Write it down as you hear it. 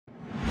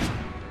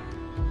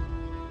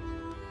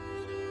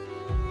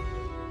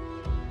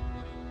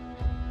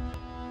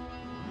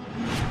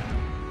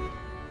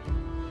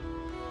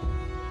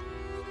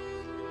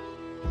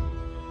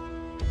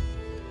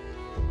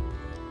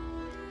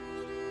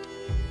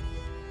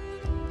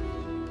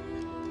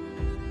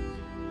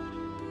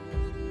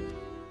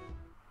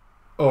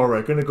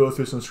Alright, going to go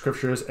through some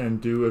scriptures and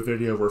do a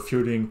video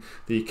refuting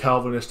the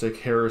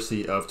Calvinistic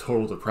heresy of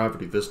total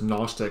depravity, this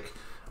Gnostic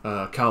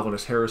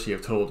Calvinist heresy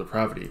of total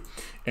depravity.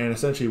 And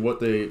essentially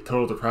what the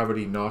total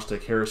depravity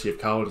Gnostic heresy of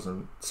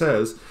Calvinism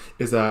says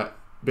is that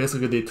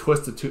basically they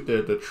twist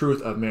the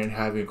truth of man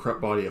having a corrupt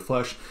body of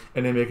flesh,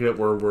 and they make it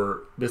where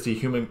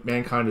basically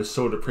mankind is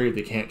so depraved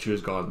they can't choose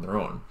God on their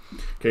own.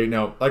 Okay,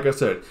 now like I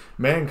said,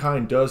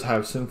 mankind does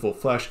have sinful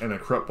flesh and a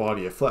corrupt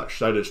body of flesh.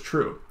 That is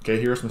true.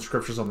 Okay, here are some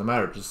scriptures on the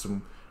matter, just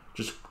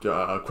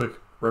a quick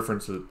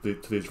reference to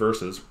these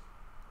verses.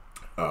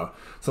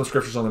 Some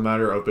scriptures on the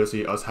matter of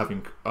basically us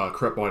having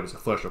corrupt bodies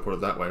of flesh, I'll put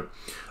it that way.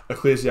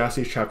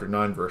 Ecclesiastes chapter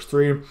 9 verse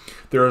 3,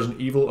 there is an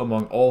evil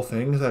among all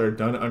things that are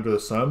done under the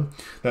sun,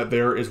 that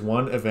there is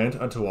one event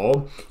unto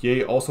all,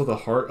 yea, also the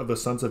heart of the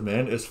sons of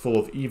men is full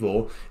of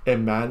evil,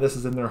 and madness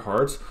is in their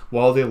hearts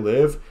while they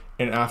live,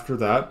 and after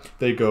that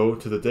they go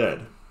to the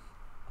dead.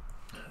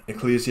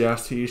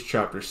 Ecclesiastes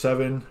chapter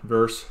 7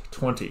 verse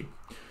 20,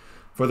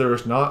 for there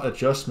is not a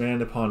just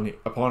man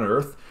upon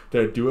earth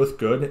that doeth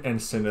good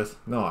and sinneth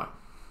not.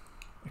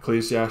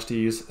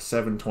 Ecclesiastes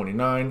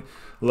 7:29,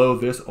 lo,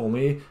 this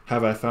only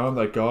have I found,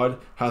 that God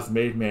hath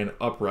made man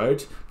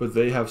upright, but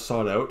they have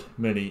sought out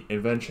many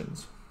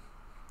inventions.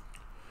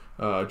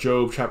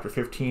 Job chapter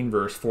 15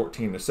 verse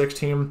 14 to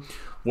 16,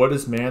 what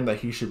is man that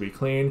he should be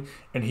clean,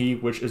 and he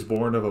which is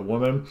born of a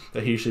woman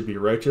that he should be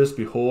righteous?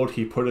 Behold,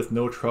 he putteth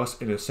no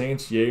trust in his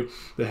saints, yea,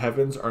 the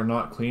heavens are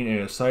not clean in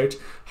his sight.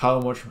 How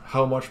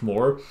much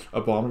more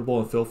abominable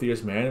and filthy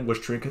is man,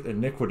 which drinketh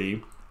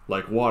iniquity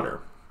like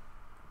water.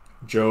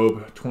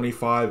 Job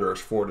 25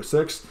 verse 4 to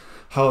 6,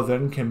 how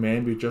then can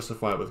man be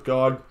justified with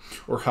God,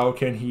 or how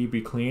can he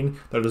be clean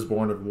that is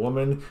born of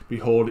woman?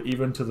 Behold,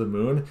 even to the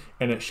moon,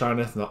 and it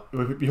shineth not.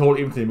 Behold,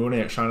 even to the moon,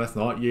 and it shineth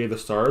not. Yea, the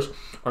stars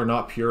are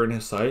not pure in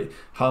his sight.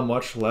 How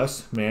much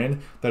less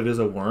man that is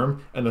a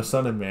worm, and the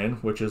son of man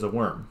which is a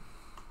worm.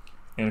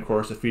 And of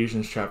course,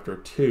 Ephesians chapter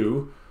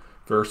 2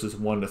 verses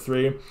 1 to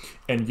 3,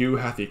 and you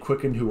hath he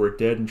quickened who were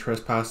dead in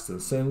trespasses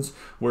and sins,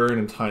 wherein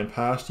in time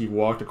past ye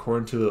walked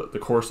according to the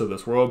course of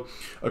this world,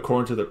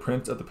 according to the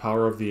prince of the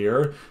power of the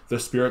air, the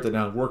spirit that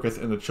now worketh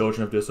in the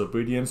children of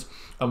disobedience,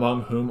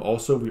 among whom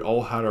also we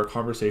all had our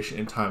conversation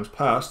in times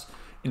past,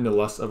 in the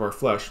lusts of our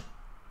flesh,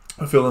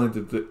 fulfilling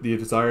the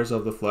desires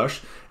of the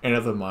flesh and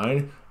of the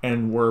mind,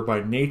 and were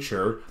by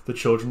nature the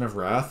children of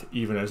wrath,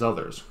 even as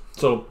others.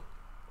 So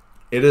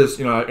it is,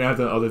 I've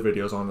done other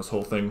videos on this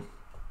whole thing,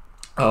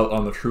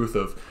 on the truth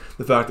of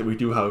the fact that we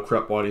do have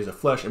corrupt bodies of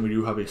flesh and we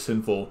do have a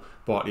sinful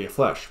body of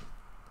flesh.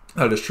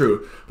 That is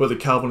true, but the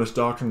Calvinist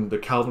doctrine, the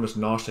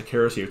Calvinist-Gnostic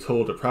heresy of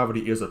total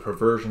depravity, is a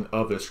perversion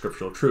of this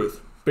scriptural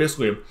truth.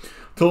 Basically,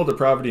 total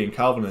depravity in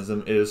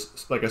Calvinism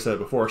is, like I said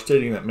before,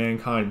 stating that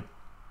mankind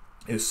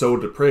is so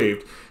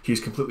depraved he's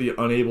completely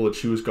unable to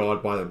choose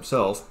God by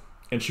themselves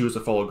and choose to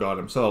follow God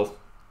himself,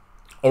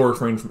 or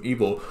refrain from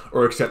evil,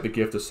 or accept the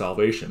gift of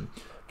salvation.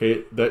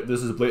 Okay,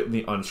 this is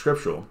blatantly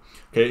unscriptural.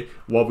 Okay,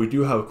 while we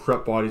do have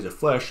corrupt bodies of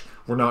flesh,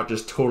 we're not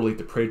just totally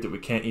depraved that we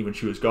can't even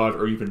choose God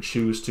or even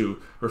choose to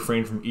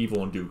refrain from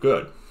evil and do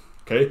good.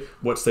 Okay,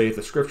 what saith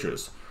the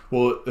scriptures?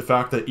 Well, the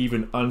fact that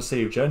even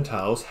unsaved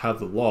Gentiles have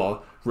the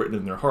law written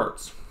in their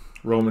hearts.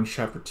 Romans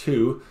chapter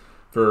 2,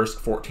 verse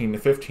 14 to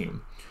 15.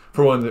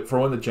 For when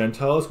the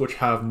Gentiles which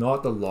have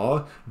not the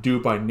law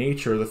do by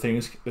nature the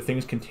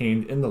things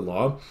contained in the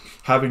law,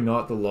 having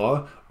not the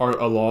law, are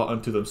a law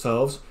unto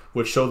themselves,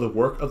 which show the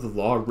work of the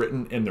law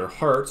written in their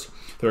hearts,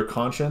 their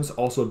conscience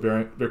also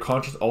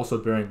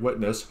bearing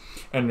witness,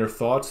 and their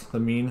thoughts the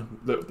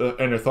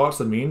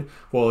mean,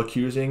 while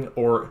accusing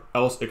or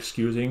else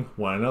excusing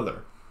one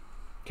another.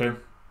 Okay,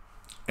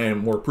 and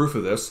more proof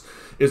of this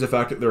is the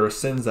fact that there are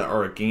sins that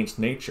are against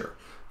nature.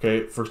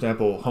 Okay, for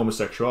example,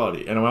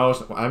 homosexuality. And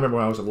I remember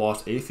when I was a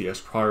lost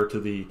atheist prior to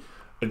the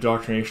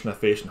indoctrination I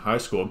faced in high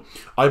school,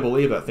 I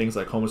believed that things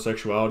like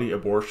homosexuality,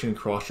 abortion,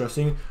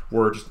 cross-dressing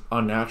were just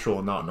unnatural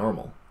and not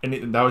normal.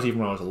 And that was even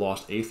when I was a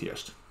lost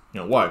atheist.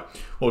 Why?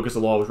 Well, because the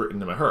law was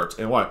written in my heart.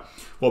 And why?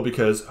 Well,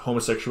 because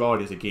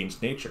homosexuality is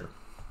against nature,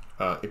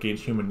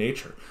 against human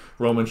nature.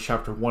 Romans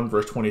chapter 1,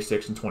 verse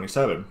 26 and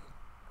 27.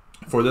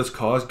 For this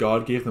cause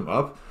God gave them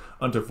up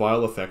unto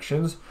vile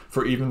affections,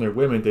 for even their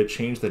women did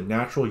change the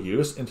natural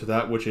use into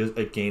that which is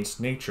against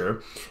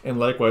nature, and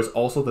likewise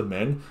also the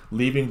men,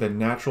 leaving the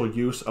natural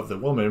use of the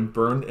woman,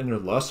 burned in their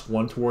lust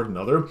one toward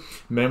another,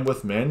 men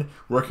with men,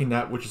 working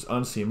that which is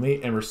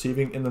unseemly, and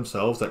receiving in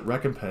themselves that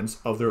recompense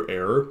of their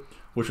error,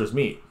 which was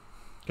meat.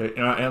 Okay,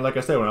 and like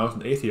I said, when I was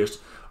an atheist,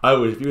 I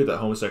always viewed that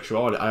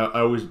homosexuality,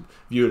 I always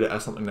viewed it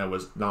as something that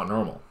was not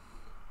normal,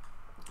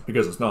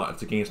 because it's not,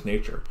 it's against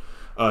nature.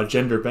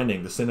 Gender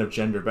bending, the sin of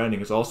gender bending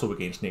is also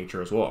against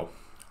nature as well,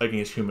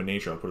 against human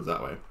nature, I'll put it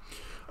that way.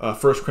 1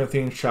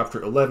 Corinthians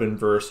chapter 11,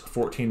 verse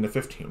 14 to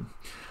 15.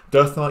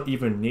 Doth not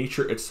even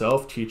nature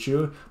itself teach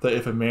you that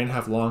if a man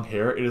have long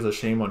hair, it is a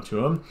shame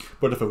unto him,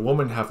 but if a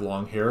woman have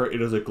long hair,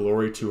 it is a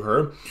glory to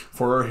her,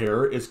 for her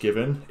hair is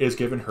given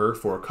her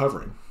for a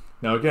covering.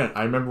 Now again,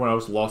 I remember when I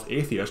was a lost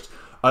atheist,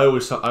 I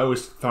always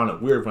found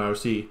it weird when I would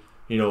see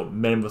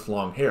men with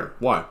long hair.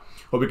 Why?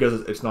 Well,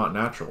 because it's not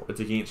natural. It's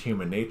against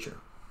human nature.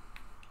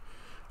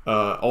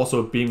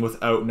 Also, being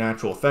without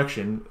natural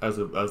affection, as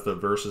the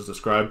verses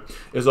describe,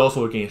 is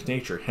also against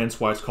nature. Hence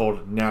why it's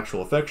called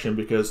natural affection,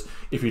 because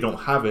if you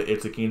don't have it,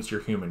 it's against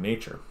your human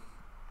nature.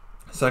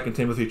 2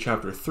 Timothy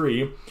chapter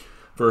 3,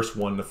 verse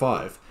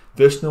 1-5.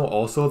 This know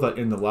also that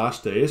in the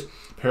last days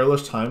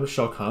perilous times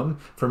shall come,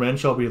 for men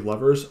shall be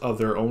lovers of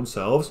their own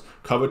selves,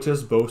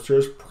 covetous,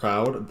 boasters,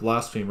 proud,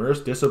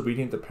 blasphemers,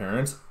 disobedient to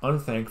parents,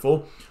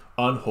 unthankful,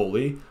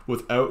 unholy,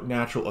 without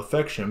natural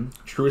affection,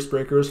 truce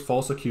breakers,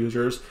 false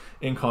accusers,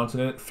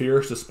 incontinent,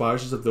 fierce,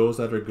 despisers of those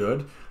that are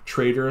good,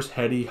 traitors,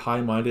 heady,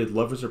 high-minded,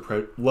 lovers of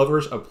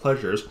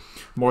pleasures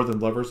more than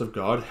lovers of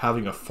God,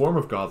 having a form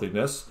of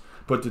godliness,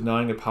 but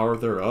denying the power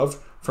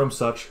thereof. From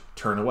such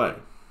turn away.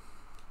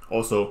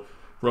 Also,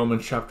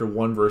 Romans chapter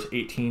 1 verse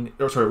 28,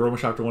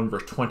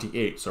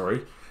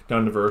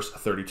 down to verse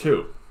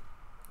 32.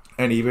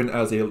 And even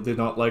as they did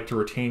not like to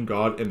retain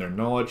God in their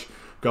knowledge,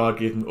 God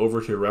gave them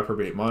over to a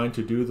reprobate mind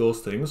to do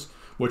those things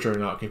which are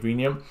not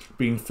convenient,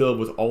 being filled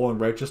with all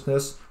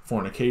unrighteousness,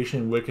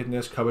 fornication,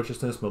 wickedness,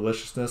 covetousness,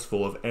 maliciousness,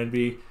 full of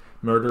envy,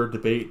 murder,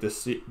 debate,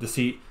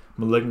 deceit,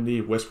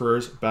 malignity,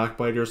 whisperers,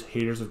 backbiters,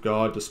 haters of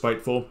God,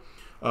 despiteful,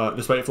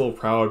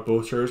 proud,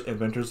 boasters,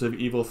 inventors of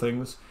evil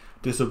things,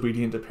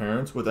 disobedient to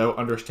parents, without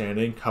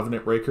understanding,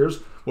 covenant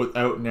breakers,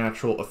 without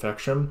natural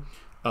affection,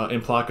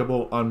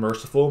 implacable,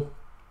 unmerciful,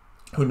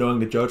 who knowing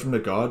the judgment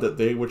of God, that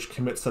they which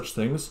commit such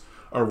things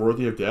are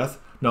worthy of death,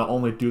 not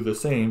only do the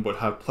same, but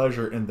have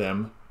pleasure in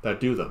them that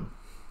do them.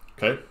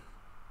 Okay?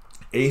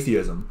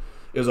 Atheism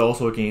is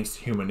also against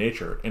human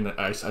nature, and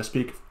I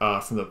speak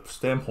from the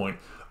standpoint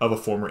of a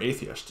former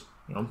atheist.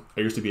 I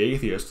used to be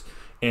atheist,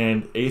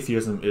 and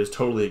atheism is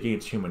totally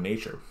against human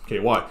nature. Okay,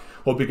 why?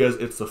 Well, because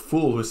it's the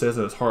fool who says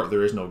in his heart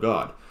there is no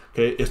God.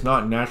 Okay, it's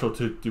not natural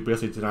to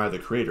basically deny the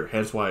Creator,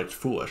 hence why it's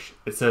foolish.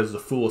 It says the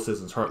fool says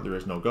in his heart there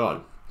is no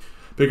God.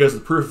 Because the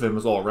proof of him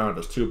is all around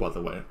us too, by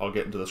the way. I'll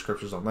get into the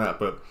scriptures on that.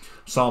 But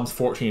Psalms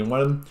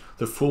 14:1,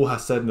 the fool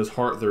has said in his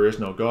heart there is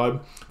no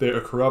God. They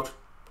are corrupt.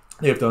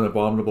 They have done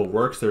abominable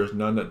works. There is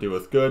none that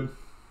doeth good.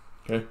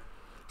 Okay.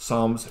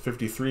 Psalms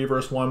 53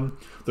 verse 1,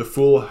 the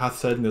fool hath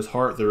said in his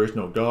heart there is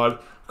no God.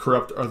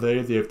 Corrupt are they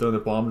have done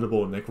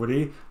abominable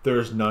iniquity. There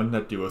is none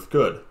that doeth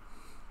good.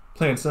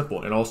 Plain and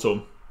simple. And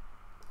also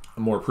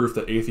more proof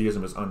that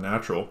atheism is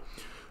unnatural.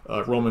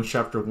 Romans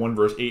chapter 1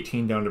 verse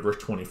 18 down to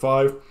verse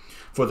 25.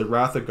 For the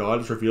wrath of God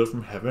is revealed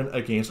from heaven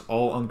against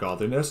all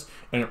ungodliness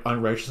and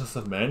unrighteousness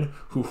of men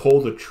who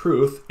hold the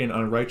truth in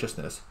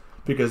unrighteousness,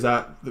 because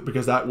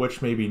that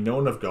which may be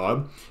known of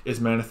God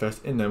is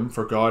manifest in them,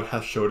 for God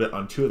hath showed it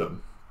unto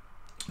them.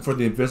 For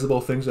the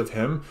invisible things of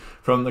him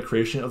from the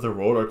creation of the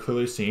world are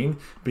clearly seen,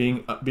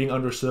 being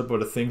understood by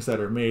the things that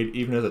are made,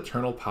 even as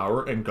eternal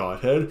power and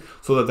Godhead,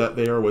 so that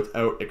they are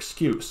without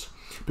excuse.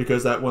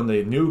 Because that when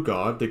they knew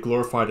God, they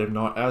glorified him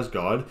not as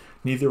God,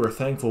 neither were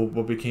thankful,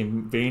 but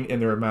became vain in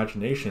their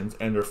imaginations,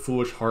 and their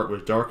foolish heart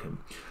was darkened.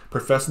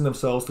 Professing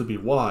themselves to be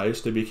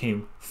wise, they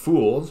became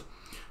fools,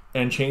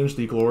 and changed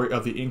the glory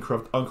of the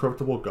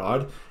uncorruptible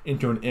God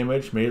into an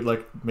image made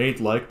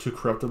like to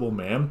corruptible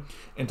man,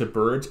 and to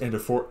birds, and to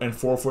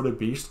four-footed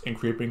beasts, and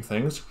creeping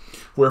things.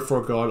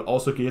 Wherefore God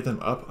also gave them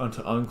up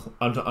unto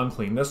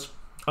uncleanness,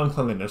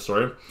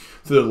 through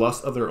the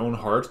lust of their own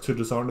hearts, to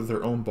dishonor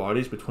their own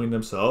bodies between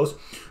themselves,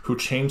 who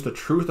changed the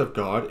truth of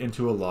God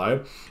into a lie,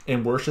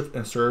 and worship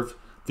and serve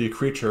the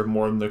creature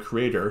more than the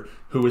Creator,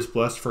 who is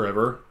blessed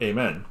forever.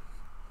 Amen.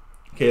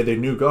 Okay, they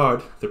knew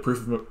God. The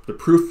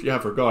proof you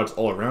have for God's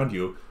all around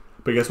you,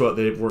 but guess what?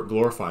 They weren't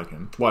glorifying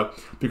him. Why?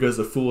 Because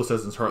the fool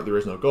says in his heart there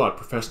is no God.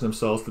 Professing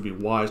themselves to be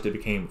wise, they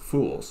became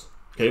fools.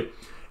 Okay?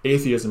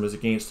 Atheism is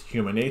against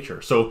human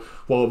nature. So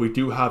while we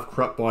do have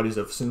corrupt bodies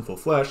of sinful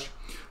flesh,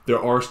 there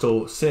are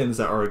still sins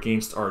that are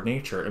against our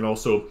nature, and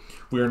also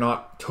we are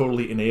not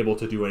totally enabled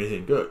to do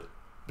anything good.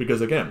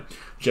 Because again,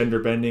 gender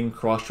bending,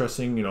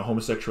 cross-dressing,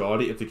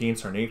 homosexuality, it's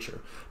against our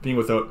nature. Being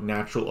without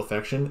natural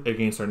affection,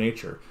 against our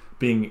nature.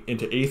 Being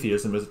into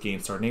atheism is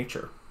against our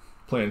nature.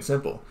 Plain and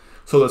simple.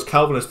 So this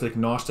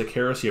Calvinist-Gnostic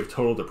Heresy of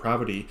total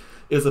depravity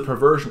is a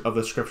perversion of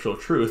the scriptural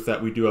truth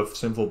that we do have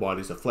sinful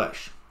bodies of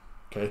flesh.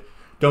 Okay?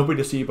 Don't be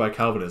deceived by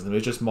Calvinism.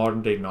 It's just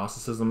modern-day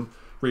Gnosticism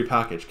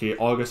repackaged. Okay?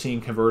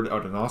 Augustine converted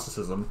out of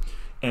Gnosticism,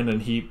 and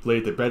then he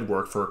laid the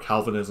bedwork for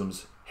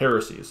Calvinism's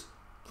heresies.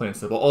 Plain and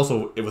simple.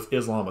 Also with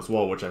Islam as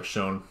well, which I've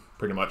shown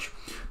pretty much,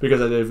 because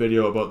I did a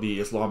video about the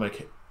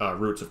Islamic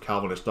roots of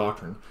Calvinist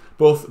doctrine.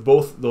 Both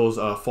those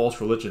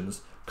false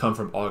religions come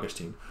from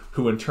Augustine,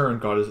 who in turn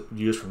got his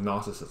views from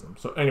Gnosticism.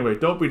 So anyway,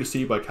 don't be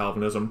deceived by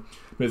Calvinism.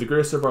 May the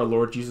grace of our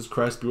Lord Jesus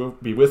Christ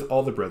be with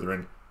all the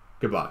brethren.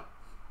 Goodbye.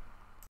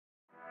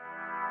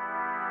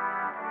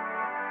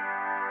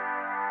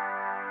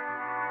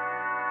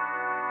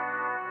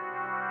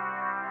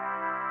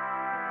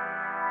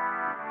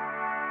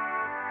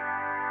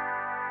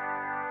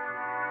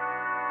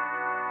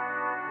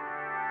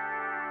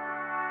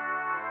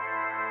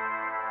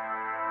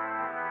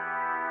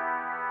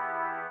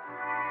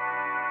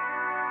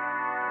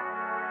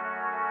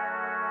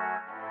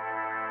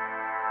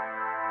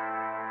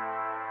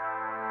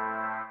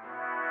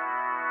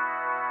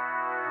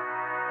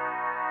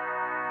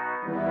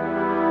 you.